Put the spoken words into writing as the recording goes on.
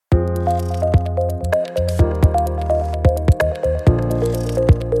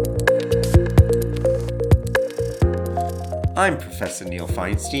I'm Professor Neil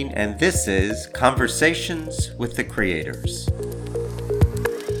Feinstein, and this is Conversations with the Creators.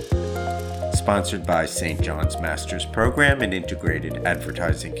 Sponsored by St. John's Master's Program in Integrated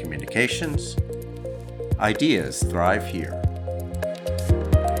Advertising Communications. Ideas thrive here.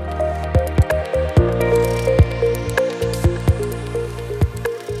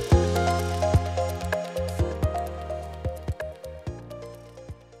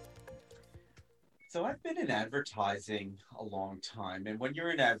 So I've been in advertising a long time, and when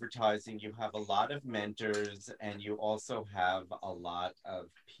you're in advertising, you have a lot of mentors, and you also have a lot of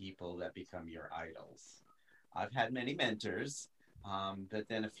people that become your idols. I've had many mentors, but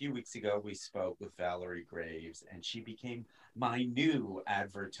then a few weeks ago, we spoke with Valerie Graves, and she became my new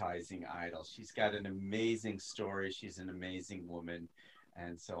advertising idol. She's got an amazing story. She's an amazing woman.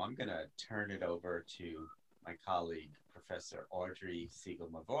 And so I'm going to turn it over to my colleague, Professor Audrey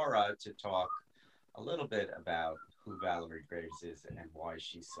Siegel-Mavora, to talk a little bit about who Valerie Graves is and why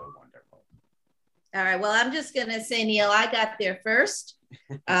she's so wonderful. All right. Well, I'm just going to say, Neil, I got there first.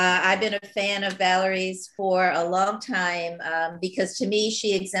 I've been a fan of Valerie's for a long time because to me,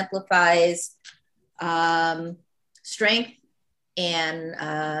 she exemplifies strength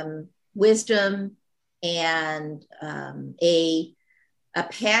and wisdom and a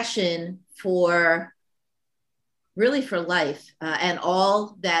passion for really for life and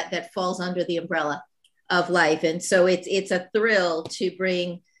all that falls under the umbrella of life. And so it's a thrill to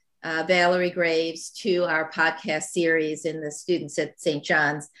bring Valerie Graves to our podcast series in the students at St.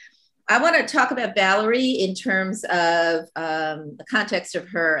 John's. I want to talk about Valerie in terms of the context of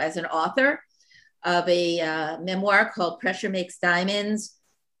her as an author of a memoir called Pressure Makes Diamonds.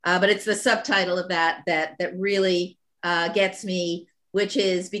 But it's the subtitle of that really gets me, which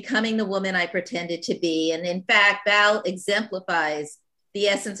is Becoming the Woman I Pretended to Be. And in fact, Val exemplifies the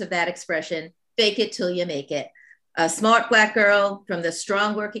essence of that expression, fake it till you make it. A smart Black girl from the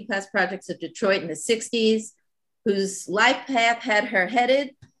strong working class projects of Detroit in the 60s, whose life path had her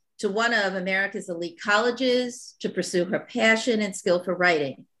headed to one of America's elite colleges to pursue her passion and skill for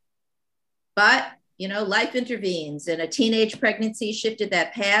writing. But, life intervenes and a teenage pregnancy shifted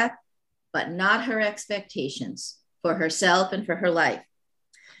that path, but not her expectations for herself and for her life.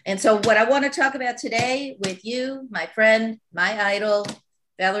 And so what I want to talk about today with you, my friend, my idol,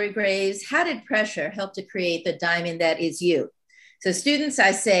 Valerie Graves, how did pressure help to create the diamond that is you? So students,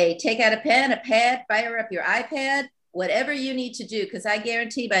 I say, take out a pen, a pad, fire up your iPad, whatever you need to do, because I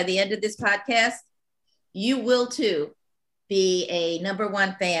guarantee by the end of this podcast, you will too be a number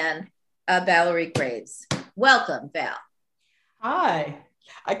one fan of Valerie Graves. Welcome, Val. Hi.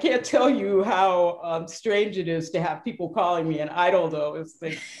 I can't tell you how strange it is to have people calling me an idol, though. It's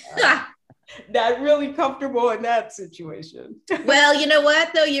like, not really comfortable in that situation. Well, you know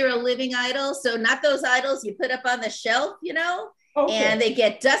what, though? You're a living idol. So not those idols you put up on the shelf, okay. And they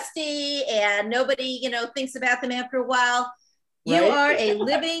get dusty and nobody, thinks about them after a while. Right? You are a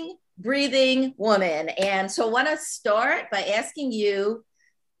living, breathing woman. And so I want to start by asking you,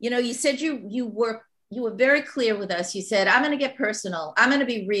 you said you were very clear with us. You said, I'm going to get personal. I'm going to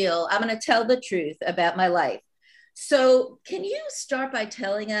be real. I'm going to tell the truth about my life. So can you start by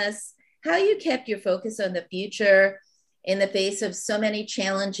telling us how you kept your focus on the future in the face of so many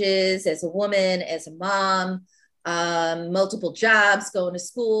challenges as a woman, as a mom, multiple jobs, going to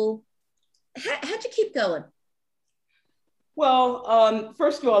school? How'd you keep going? Well,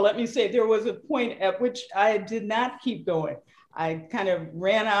 first of all, let me say there was a point at which I did not keep going. I kind of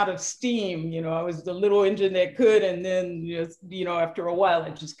ran out of steam. I was the little engine that could, and then after a while, I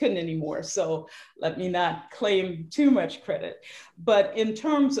just couldn't anymore. So let me not claim too much credit. But in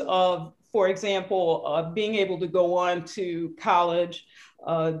terms of, for example, being able to go on to college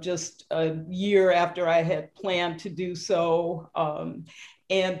just a year after I had planned to do so,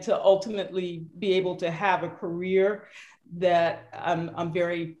 and to ultimately be able to have a career that I'm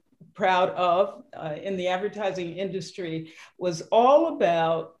very proud of in the advertising industry, was all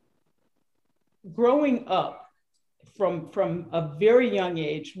about growing up from a very young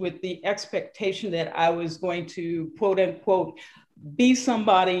age with the expectation that I was going to, quote unquote, be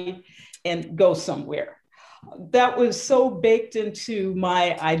somebody and go somewhere. That was so baked into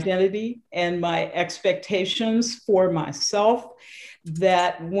my identity and my expectations for myself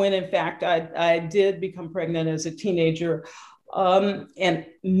that when in fact I did become pregnant as a teenager, and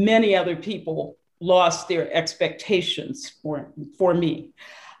many other people lost their expectations for me,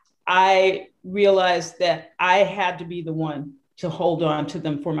 I realized that I had to be the one to hold on to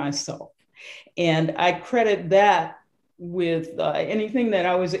them for myself. And I credit that with anything that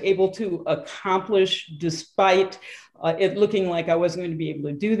I was able to accomplish despite it looking like I wasn't going to be able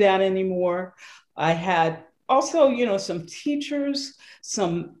to do that anymore. I had also, you know, some teachers,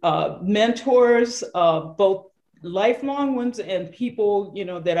 some mentors, both lifelong ones and people, you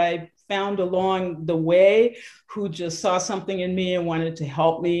know, that I found along the way who just saw something in me and wanted to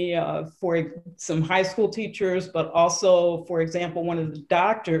help me, for some high school teachers, but also, for example, one of the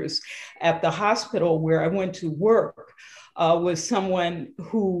doctors at the hospital where I went to work was someone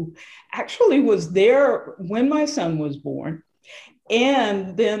who actually was there when my son was born.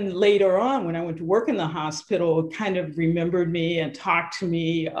 And then later on, when I went to work in the hospital, kind of remembered me and talked to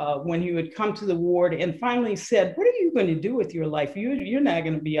me when he would come to the ward and finally said, what are you going to do with your life? You're not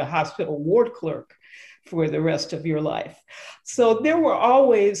going to be a hospital ward clerk for the rest of your life. So there were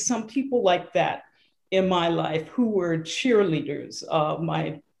always some people like that in my life who were cheerleaders.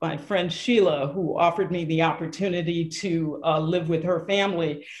 My friend Sheila, who offered me the opportunity to live with her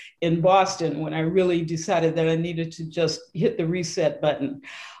family in Boston when I really decided that I needed to just hit the reset button.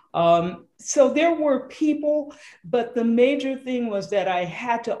 So there were people, but the major thing was that I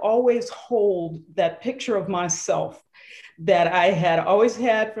had to always hold that picture of myself that I had always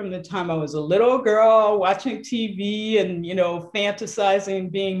had from the time I was a little girl watching TV and, you know,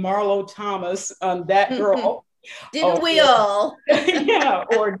 fantasizing being Marlo Thomas, that girl. Didn't we all? Yeah,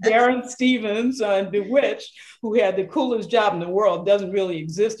 or Darren Stevens on Bewitched, who had the coolest job in the world, doesn't really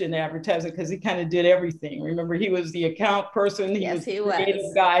exist in advertising because he kind of did everything. Remember, he was the account person, he was the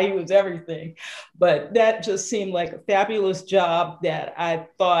creative guy, he was everything. But that just seemed like a fabulous job that I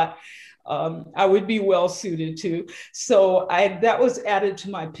thought I would be well suited to. So that was added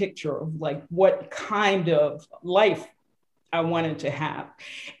to my picture of like what kind of life I wanted to have.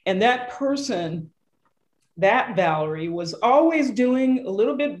 And that person, that Valerie, was always doing a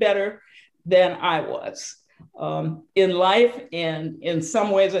little bit better than I was in life. And in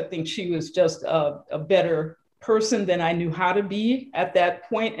some ways, I think she was just a better person than I knew how to be at that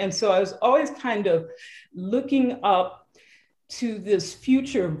point. And so I was always kind of looking up to this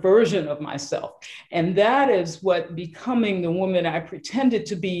future version of myself. And that is what becoming the woman I pretended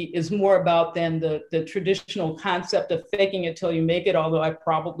to be is more about than the traditional concept of faking it till you make it, although I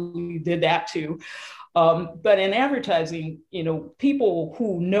probably did that too. But in advertising, you know, people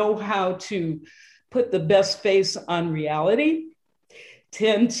who know how to put the best face on reality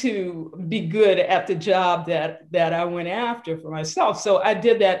tend to be good at the job that I went after for myself. So I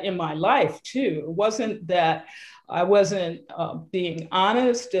did that in my life too. It wasn't that I wasn't being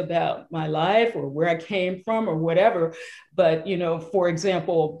honest about my life or where I came from or whatever. But, you know, for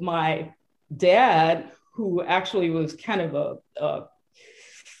example, my dad, who actually was kind of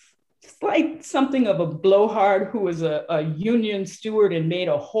like something of a blowhard, who was a union steward and made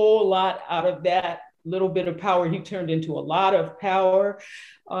a whole lot out of that little bit of power. He turned into a lot of power.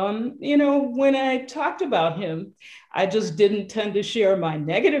 You know, when I talked about him, I just didn't tend to share my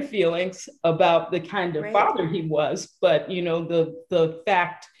negative feelings about the kind of father he was, but, you know, the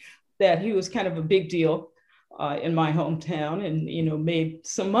fact that he was kind of a big deal in my hometown and, you know, made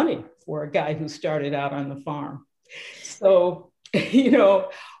some money for a guy who started out on the farm. So, you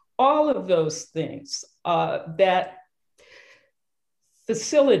know, all of those things, that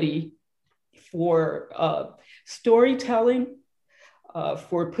facility for storytelling,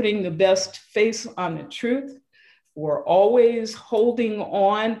 for putting the best face on the truth, for always holding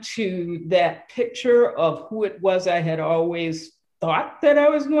on to that picture of who it was I had always thought that I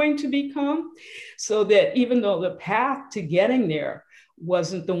was going to become, so that even though the path to getting there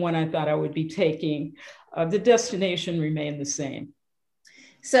wasn't the one I thought I would be taking, the destination remained the same.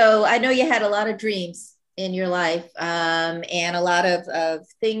 So I know you had a lot of dreams in your life, and a lot of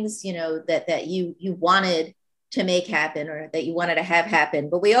things, you know, that you wanted to make happen or that you wanted to have happen.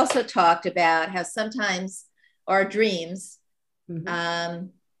 But we also talked about how sometimes our dreams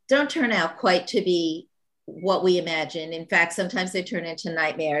don't turn out quite to be what we imagine. In fact, sometimes they turn into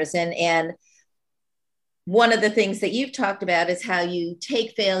nightmares. And one of the things that you've talked about is how you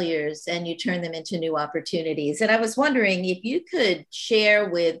take failures and you turn them into new opportunities. And I was wondering if you could share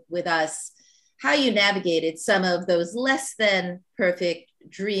with us how you navigated some of those less than perfect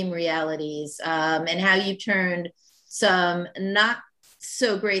dream realities, and how you turned some not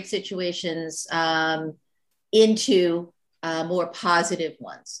so great situations into more positive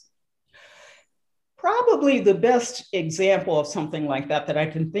ones. Probably the best example of something like that I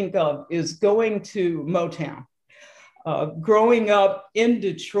can think of is going to Motown. Growing up in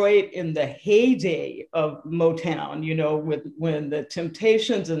Detroit in the heyday of Motown, you know, when the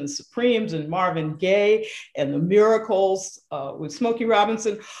Temptations and the Supremes and Marvin Gaye and the Miracles with Smokey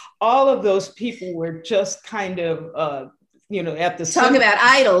Robinson, all of those people were just kind of, you know, at the talk about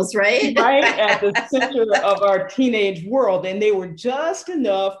idols, right? Right at the center of our teenage world. And they were just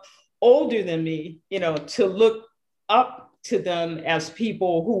enough older than me, you know, to look up to them as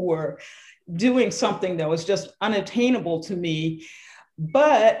people who were doing something that was just unattainable to me.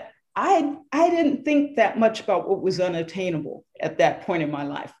 But I didn't think that much about what was unattainable at that point in my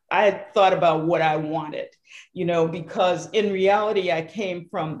life. I thought about what I wanted, you know, because in reality, I came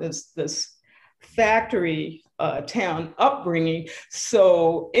from this factory town upbringing.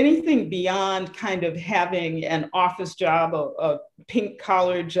 So anything beyond kind of having an office job, a pink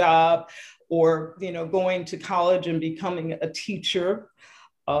collar job, or, you know, going to college and becoming a teacher,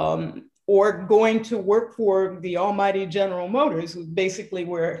 or going to work for the almighty General Motors, was basically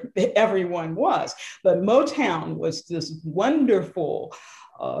where everyone was. But Motown was this wonderful,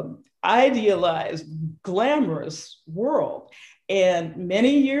 idealized, glamorous world. And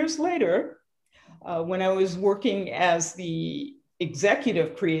many years later, when I was working as the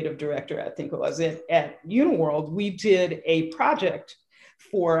executive creative director, I think it was, at Uniworld, we did a project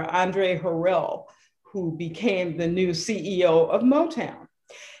for Andre Harrell, who became the new CEO of Motown.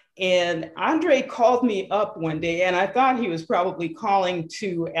 And Andre called me up one day, and I thought he was probably calling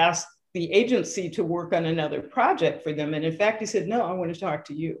to ask the agency to work on another project for them. And in fact, he said, no, I want to talk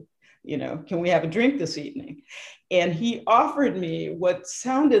to you. You know, can we have a drink this evening? And he offered me what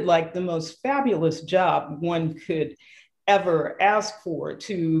sounded like the most fabulous job one could ever ask for,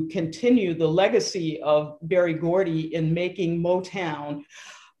 to continue the legacy of Berry Gordy in making Motown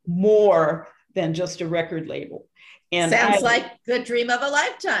more than just a record label. And sounds like the dream of a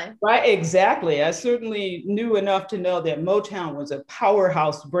lifetime. Right, exactly. I certainly knew enough to know that Motown was a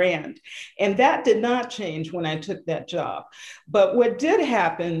powerhouse brand. And that did not change when I took that job. But what did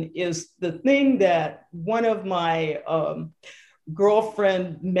happen is the thing that one of my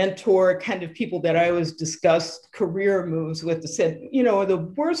girlfriend, mentor kind of people that I always discussed career moves with said, you know, the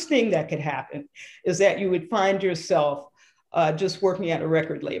worst thing that could happen is that you would find yourself just working at a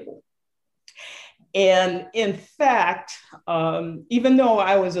record label. And in fact, even though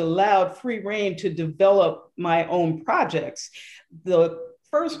I was allowed free rein to develop my own projects, the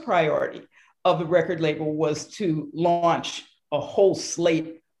first priority of the record label was to launch a whole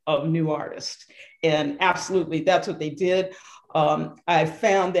slate of new artists. And absolutely, that's what they did. I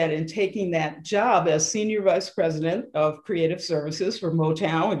found that in taking that job as senior vice president of creative services for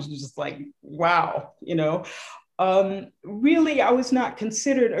Motown, which is just like, wow, you know, really, I was not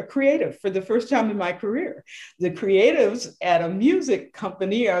considered a creative for the first time in my career. The creatives at a music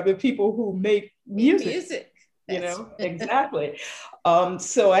company are the people who make music. You know, exactly.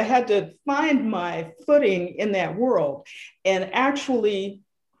 So I had to find my footing in that world. And actually,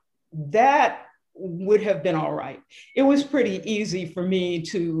 that would have been all right. It was pretty easy for me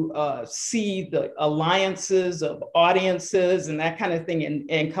to see the alliances of audiences and that kind of thing,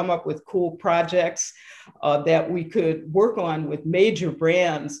 and come up with cool projects that we could work on with major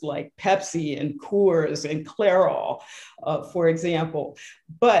brands like Pepsi and Coors and Clairol, for example.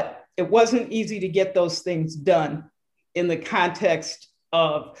 But it wasn't easy to get those things done in the context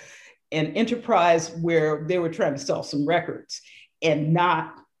of an enterprise where they were trying to sell some records and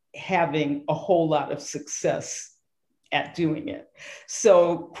not having a whole lot of success at doing it.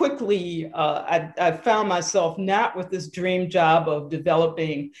 So quickly, I found myself not with this dream job of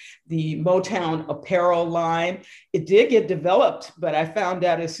developing the Motown apparel line. It did get developed, but I found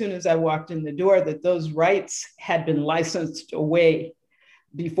out as soon as I walked in the door that those rights had been licensed away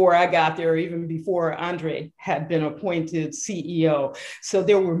before I got there, even before Andre had been appointed CEO. So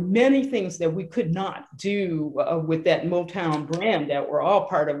there were many things that we could not do with that Motown brand that were all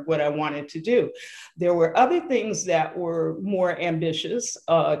part of what I wanted to do. There were other things that were more ambitious,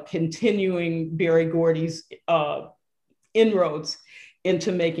 continuing Berry Gordy's inroads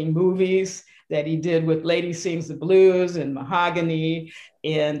into making movies that he did with Lady Sings the Blues and Mahogany,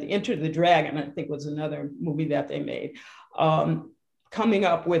 and Enter the Dragon, I think was another movie that they made. Coming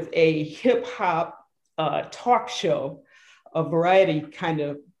up with a hip hop talk show, a variety kind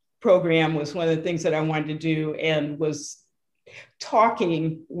of program was one of the things that I wanted to do, and was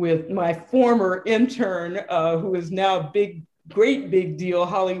talking with my former intern, who is now a great big deal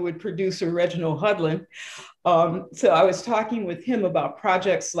Hollywood producer, Reginald Hudlin. So I was talking with him about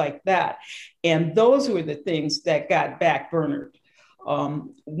projects like that. And those were the things that got backburnered.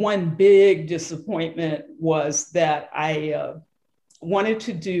 One big disappointment was that I wanted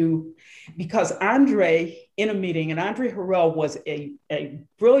to do, because Andre, in a meeting, and Andre Harrell was a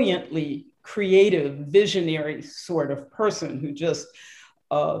brilliantly creative, visionary sort of person who just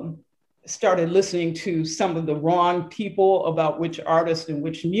started listening to some of the wrong people about which artist and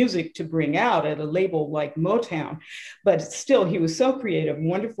which music to bring out at a label like Motown. But still, he was so creative,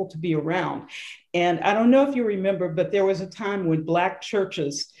 wonderful to be around. And I don't know if you remember, but there was a time when Black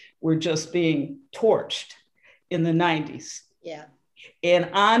churches were just being torched in the 90s. Yeah. And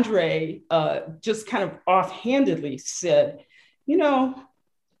Andre just kind of offhandedly said, you know,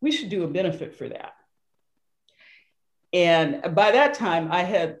 we should do a benefit for that. And by that time, I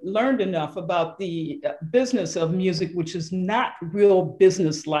had learned enough about the business of music, which is not real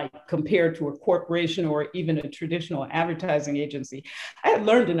business-like compared to a corporation or even a traditional advertising agency. I had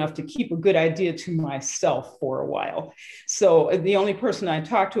learned enough to keep a good idea to myself for a while. So the only person I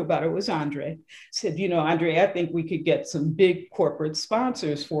talked to about it was Andre. I said, you know, Andre, I think we could get some big corporate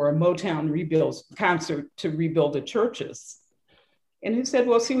sponsors for a Motown rebuild concert to rebuild the churches. And he said,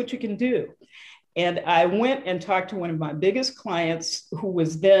 well, see what you can do. And I went and talked to one of my biggest clients who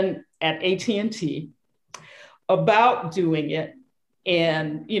was then at AT&T about doing it,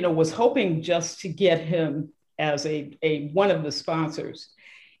 and, you know, was hoping just to get him as a one of the sponsors.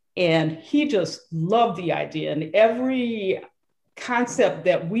 And he just loved the idea, and every concept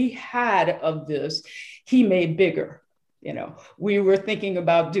that we had of this, he made bigger. You know, we were thinking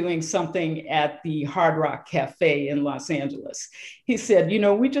about doing something at the Hard Rock Cafe in Los Angeles. He said, you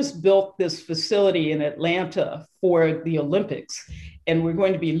know, we just built this facility in Atlanta for the Olympics, and we're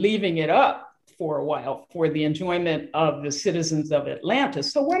going to be leaving it up for a while for the enjoyment of the citizens of Atlanta.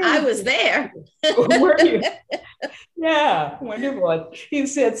 So why don't I was there. Were you? Yeah, wonderful. He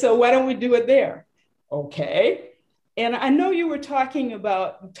said, so why don't we do it there? Okay. And I know you were talking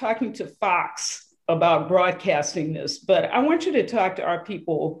to Fox about broadcasting this, but I want you to talk to our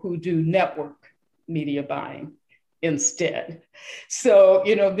people who do network media buying instead. So,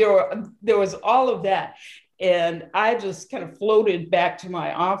 you know, there was all of that. And I just kind of floated back to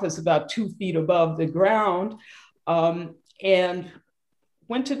my office about 2 feet above the ground, and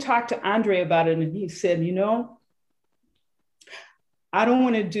went to talk to Andre about it. And he said, you know, I don't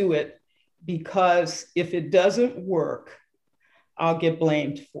want to do it because if it doesn't work, I'll get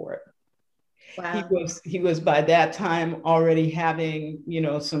blamed for it. Wow. He was by that time already having, you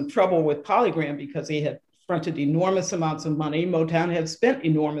know, some trouble with Polygram because he had fronted enormous amounts of money. Motown had spent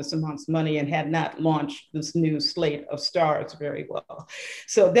enormous amounts of money and had not launched this new slate of stars very well.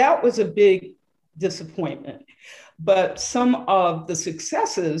 So that was a big disappointment. But some of the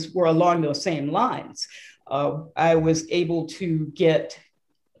successes were along those same lines. I was able to get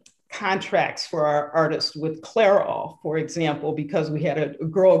contracts for our artists with Clairol, for example, because we had a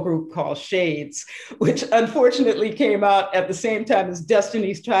girl group called Shades, which unfortunately came out at the same time as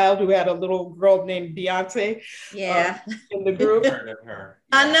Destiny's Child, who had a little girl named Beyonce. Yeah. In the group. Heard of her.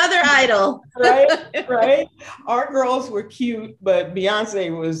 Yeah. Another idol. Right. Our girls were cute, but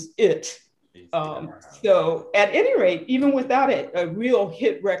Beyonce was it. So at any rate, even without a real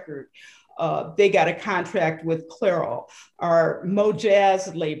hit record, they got a contract with Clairol. Our Mo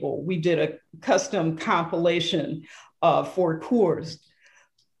Jazz label, we did a custom compilation for Coors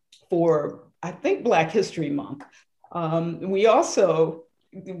for, I think, Black History Month. We also,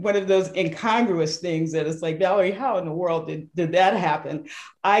 one of those incongruous things that it's like, Valerie, how in the world did that happen?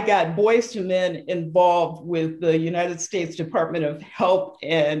 I got Boyz II Men involved with the United States Department of Health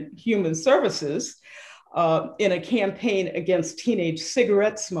and Human Services in a campaign against teenage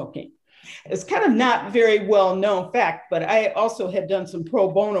cigarette smoking. It's kind of not very well known fact, but I also had done some pro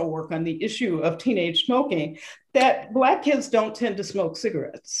bono work on the issue of teenage smoking, that Black kids don't tend to smoke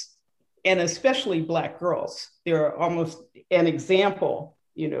cigarettes, and especially Black girls. They're almost an example,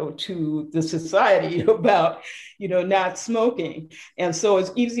 you know, to the society about, you know, not smoking. And so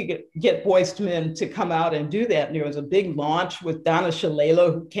it's easy to get Boyz II Men to come out and do that. And there was a big launch with Donna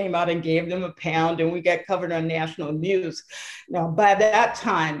Shalala, who came out and gave them a pound, and we got covered on national news. Now, by that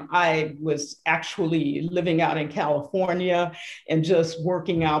time, I was actually living out in California and just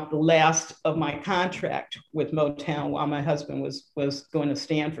working out the last of my contract with Motown while my husband was going to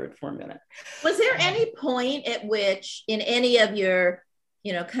Stanford for a minute. Was there any point at which in any of your,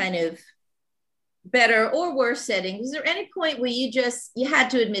 you know, kind of better or worse settings, was there any point where you had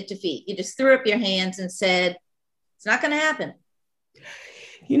to admit defeat? You just threw up your hands and said, it's not going to happen?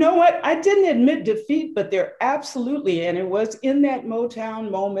 You know what? I didn't admit defeat, but there absolutely, and it was in that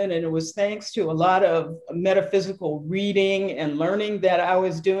Motown moment, and it was thanks to a lot of metaphysical reading and learning that I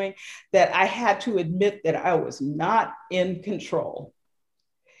was doing, that I had to admit that I was not in control.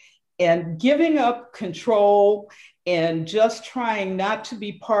 And giving up control and just trying not to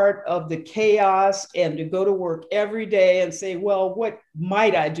be part of the chaos and to go to work every day and say, well, what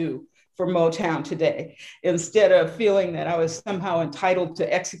might I do for Motown today? Instead of feeling that I was somehow entitled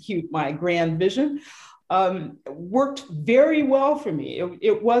to execute my grand vision, worked very well for me.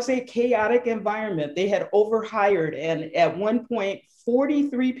 It was a chaotic environment. They had overhired, and at one point,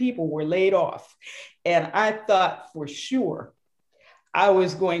 43 people were laid off. And I thought for sure I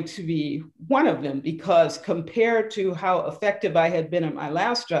was going to be one of them, because compared to how effective I had been at my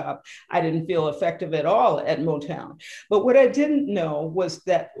last job, I didn't feel effective at all at Motown. But what I didn't know was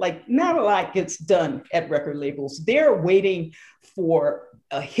that, like, not a lot gets done at record labels. They're waiting for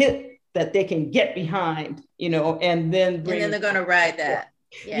a hit that they can get behind, and then bring. And then they're going to ride that.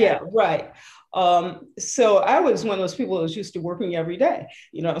 Yeah, right. So I was one of those people that was used to working every day,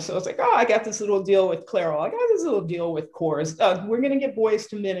 so it's like, oh, I got this little deal with Clairol. I got this little deal with Coors. We're going to get Boys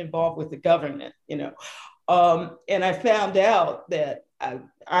to Men involved with the government, and I found out that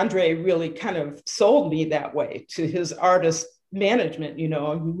Andre really kind of sold me that way to his artist management.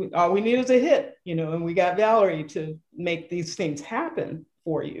 All we need is a hit, and we got Valerie to make these things happen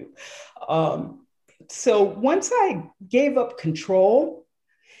for you. So once I gave up control,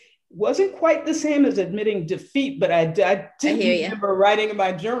 wasn't quite the same as admitting defeat, but I did remember writing in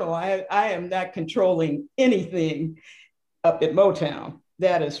my journal, I am not controlling anything up at Motown.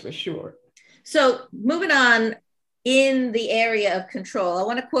 That is for sure. So moving on in the area of control, I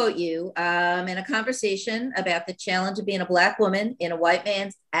want to quote you in a conversation about the challenge of being a Black woman in a white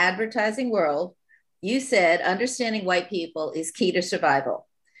man's advertising world. You said, understanding white people is key to survival.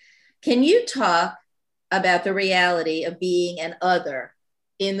 Can you talk about the reality of being an other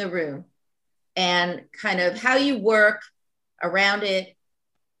in the room and kind of how you work around it,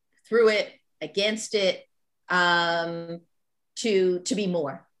 through it, against it, to be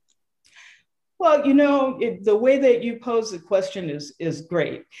more? Well, the way that you pose the question is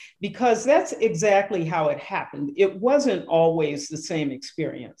great, because that's exactly how it happened. It wasn't always the same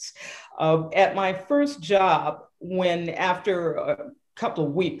experience. At my first job, when after a couple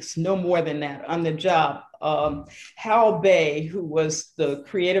of weeks, no more than that, on the job, Hal Bay, who was the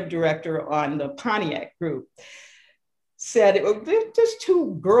creative director on the Pontiac group, said, there's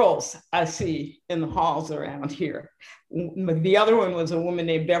two girls I see in the halls around here. The other one was a woman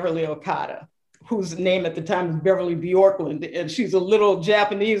named Beverly Okada, whose name at the time was Beverly Bjorkland. And she's a little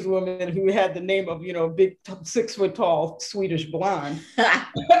Japanese woman who had the name of, big 6 foot tall Swedish blonde,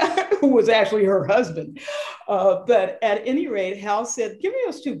 who was actually her husband. But at any rate, Hal said, give me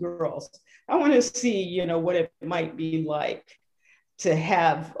those two girls. I want to see, what it might be like to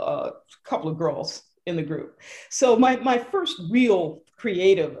have a couple of girls in the group. So my first real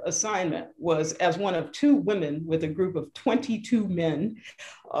creative assignment was as one of 2 women with a group of 22 men,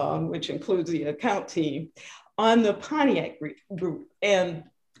 which includes the account team, on the Pontiac group. And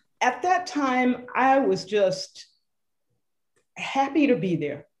at that time, I was just happy to be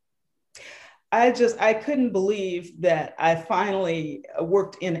there. I couldn't believe that I finally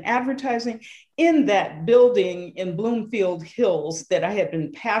worked in advertising in that building in Bloomfield Hills that I had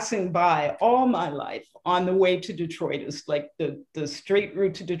been passing by all my life on the way to Detroit. It's like the straight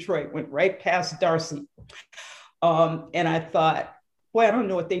route to Detroit went right past Darcy. And I thought, boy, I don't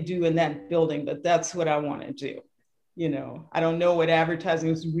know what they do in that building, but that's what I want to do. I don't know what advertising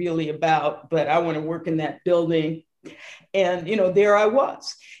is really about, but I want to work in that building. And, there I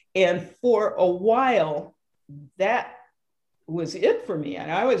was. And for a while, that was it for me. And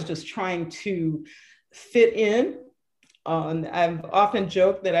I was just trying to fit in. I've often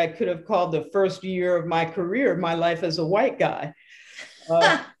joked that I could have called the first year of my career my life as a white guy.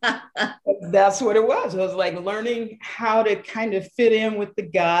 That's what it was. It was like learning how to kind of fit in with the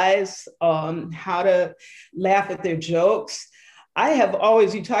guys, how to laugh at their jokes. I have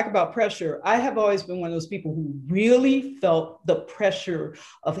always, you talk about pressure, I have always been one of those people who really felt the pressure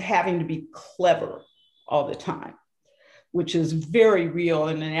of having to be clever all the time, which is very real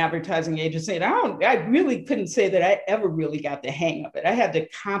in an advertising agency. And I really couldn't say that I ever really got the hang of it. I had to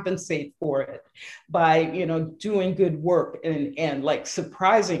compensate for it by, doing good work and like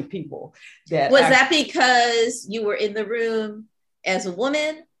surprising people. That because you were in the room as a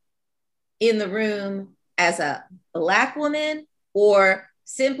woman, in the room as a Black woman, or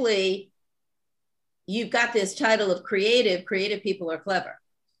simply you've got this title of creative people are clever?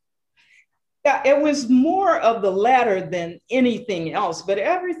 Yeah, it was more of the latter than anything else, but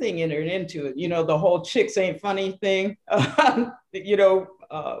everything entered into it. The whole chicks ain't funny thing. One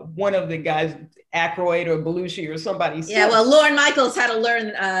of the guys, Aykroyd or Belushi or somebody said. Yeah, well, Lorne Michaels had to learn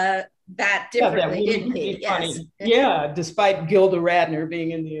that differently, didn't he? Yes. Yeah, despite Gilda Radner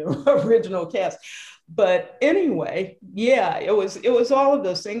being in the original cast. But anyway, yeah, it was all of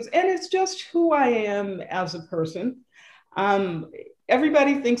those things. And it's just who I am as a person.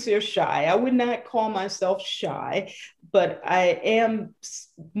 Everybody thinks they're shy. I would not call myself shy, but I am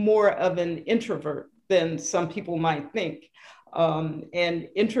more of an introvert than some people might think. And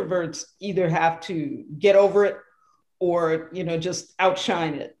introverts either have to get over it or, just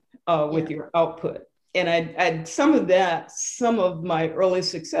outshine it with your output. some of my early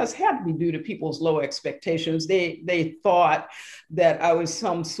success had to be due to people's low expectations. They thought that I was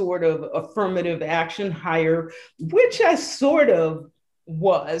some sort of affirmative action hire, which I sort of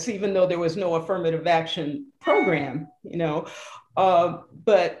was, even though there was no affirmative action program,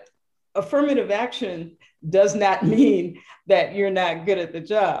 but affirmative action does not mean that you're not good at the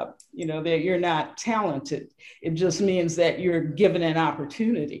job, that you're not talented. It just means that you're given an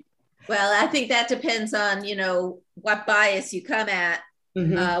opportunity. Well, I think that depends on, what bias you come at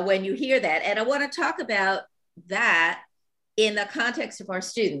when you hear that. And I want to talk about that in the context of our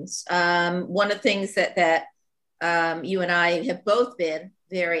students. One of the things that you and I have both been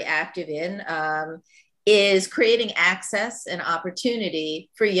very active in is creating access and opportunity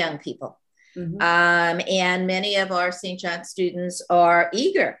for young people. And many of our St. John students are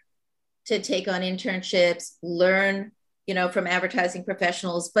eager to take on internships, learn from advertising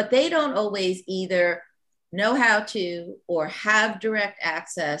professionals, but they don't always either know how to or have direct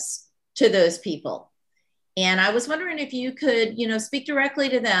access to those people. And I was wondering if you could, speak directly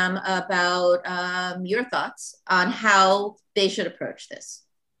to them about your thoughts on how they should approach this.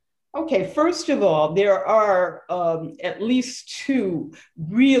 Okay, first of all, there are at least 2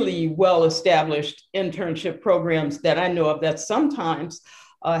 really well-established internship programs that I know of that sometimes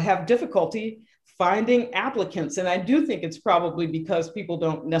have difficulty finding applicants. And I do think it's probably because people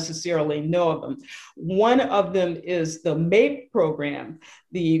don't necessarily know of them. One of them is the MAPE program,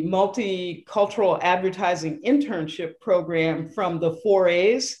 the Multicultural Advertising Internship Program from the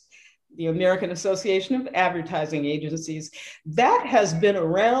 4As, the American Association of Advertising Agencies. That has been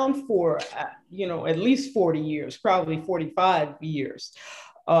around for, at least 40 years, probably 45 years.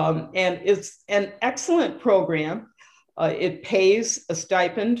 And it's an excellent program. It pays a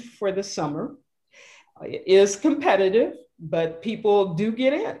stipend for the summer. It is competitive, but people do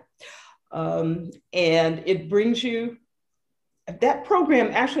get in. And it brings you, that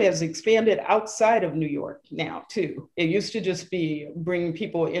program actually has expanded outside of New York now too. It used to just be bringing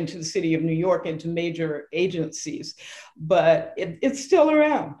people into the city of New York, into major agencies, but it's still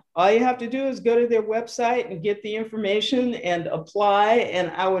around. All you have to do is go to their website and get the information and apply. And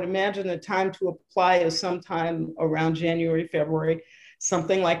I would imagine the time to apply is sometime around January, February,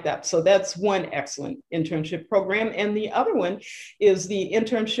 something like that. So that's one excellent internship program. And the other one is the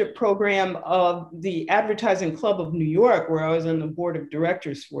internship program of the Advertising Club of New York, where I was on the board of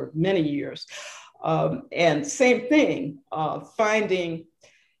directors for many years. And same thing, finding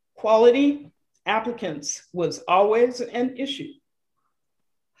quality applicants was always an issue.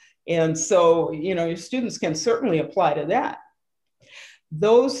 And so, your students can certainly apply to that.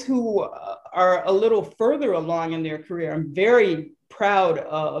 Those who are a little further along in their career, I'm very proud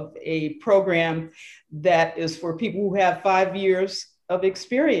of a program that is for people who have 5 years of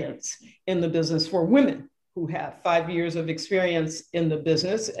experience in the business, for women who have 5 years of experience in the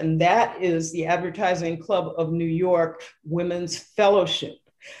business. And that is the Advertising Club of New York Women's Fellowship.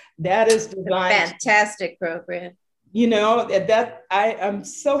 That is designed. Fantastic program. I'm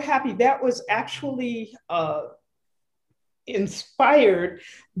so happy. That was actually inspired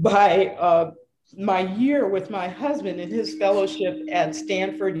by my year with my husband in his fellowship at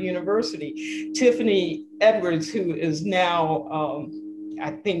Stanford University. Tiffany Edwards, who is now,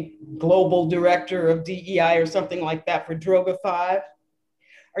 I think, global director of DEI or something like that for Droga 5.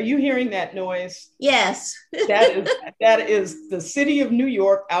 Are you hearing that noise? Yes. that is the city of New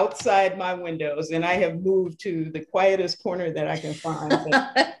York outside my windows, and I have moved to the quietest corner that I can find.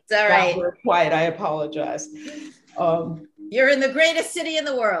 It's all right. Very quiet. I apologize. You're in the greatest city in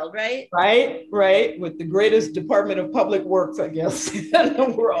the world, right? Right, with the greatest Department of Public Works, I guess, in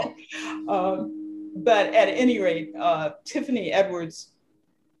the world. But at any rate, Tiffany Edwards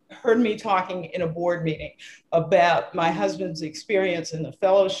heard me talking in a board meeting about my husband's experience in the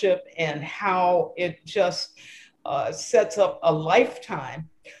fellowship and how it just sets up a lifetime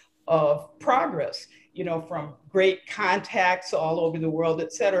of progress, from great contacts all over the world,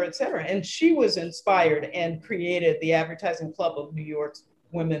 et cetera, et cetera. And she was inspired and created the Advertising Club of New York's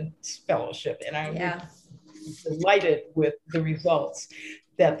Women's Fellowship. And I'm delighted with the results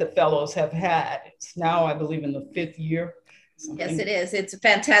that the fellows have had. It's now, I believe, in the 5th year. Yes, it is. It's a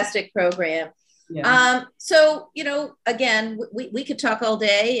fantastic program. Yeah. So, again, we could talk all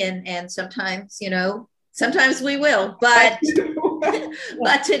day and sometimes, sometimes we will, but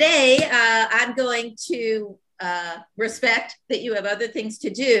but today I'm going to respect that you have other things to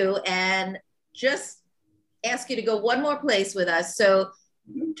do and just ask you to go one more place with us. So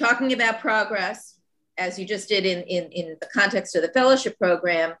talking about progress, as you just did in the context of the fellowship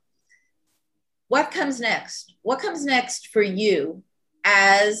program, what comes next? What comes next for you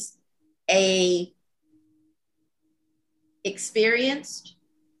as a experienced,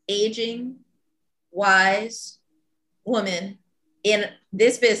 aging, wise woman in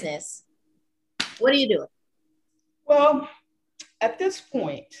this business, what are you doing? Well, at this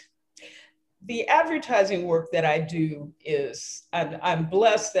point, the advertising work that I do is, I'm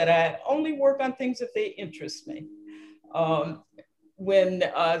blessed that I only work on things if they interest me. When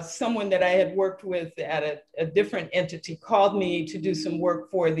someone that I had worked with at a different entity called me to do some work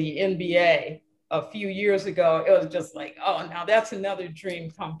for the NBA a few years ago, it was just like, oh, now that's another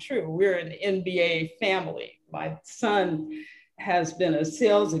dream come true. We're an NBA family. My son has been a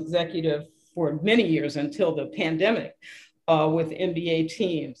sales executive for many years until the pandemic. With NBA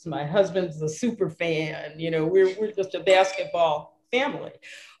teams. My husband's a super fan. You know, we're just a basketball family.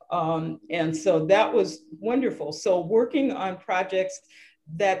 And so that was wonderful. So working on projects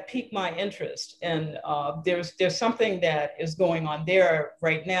that pique my interest. And there's something that is going on there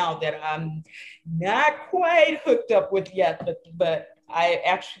right now that I'm not quite hooked up with yet, but I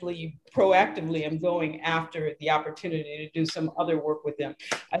actually proactively am going after the opportunity to do some other work with them.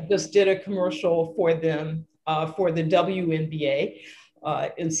 I just did a commercial for them for the WNBA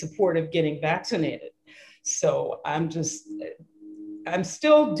in support of getting vaccinated. So I'm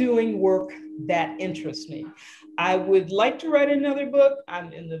still doing work that interests me. I would like to write another book.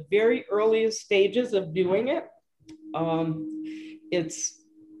 I'm in the very earliest stages of doing it. It's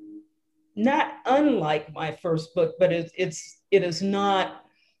not unlike my first book, but it is not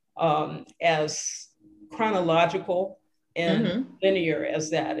as chronological and linear as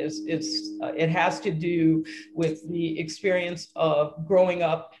that. It has to do with the experience of growing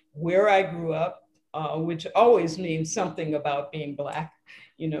up where I grew up, which always means something about being Black,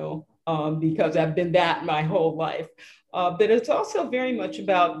 you know, because I've been that my whole life. But it's also very much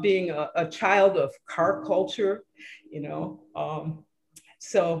about being a child of car culture, you know.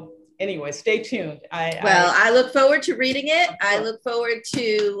 So anyway, stay tuned. I look forward to reading it. I look forward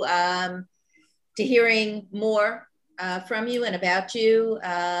to hearing more from you and about you.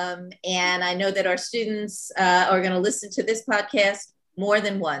 And I know that our students are going to listen to this podcast more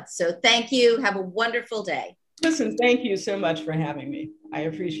than once. So thank you. Have a wonderful day. Listen, thank you so much for having me. I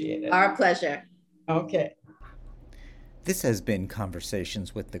appreciate it. Our pleasure. Okay. This has been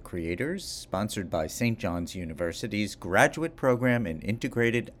Conversations with the Creators, sponsored by St. John's University's Graduate Program in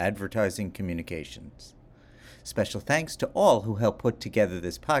Integrated Advertising Communications. Special thanks to all who helped put together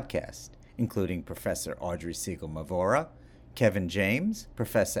this podcast, including Professor Audrey Siegel-Mavora, Kevin James,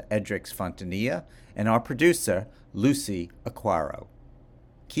 Professor Edrix Fontanilla, and our producer, Lucy Aquaro.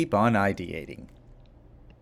 Keep on ideating.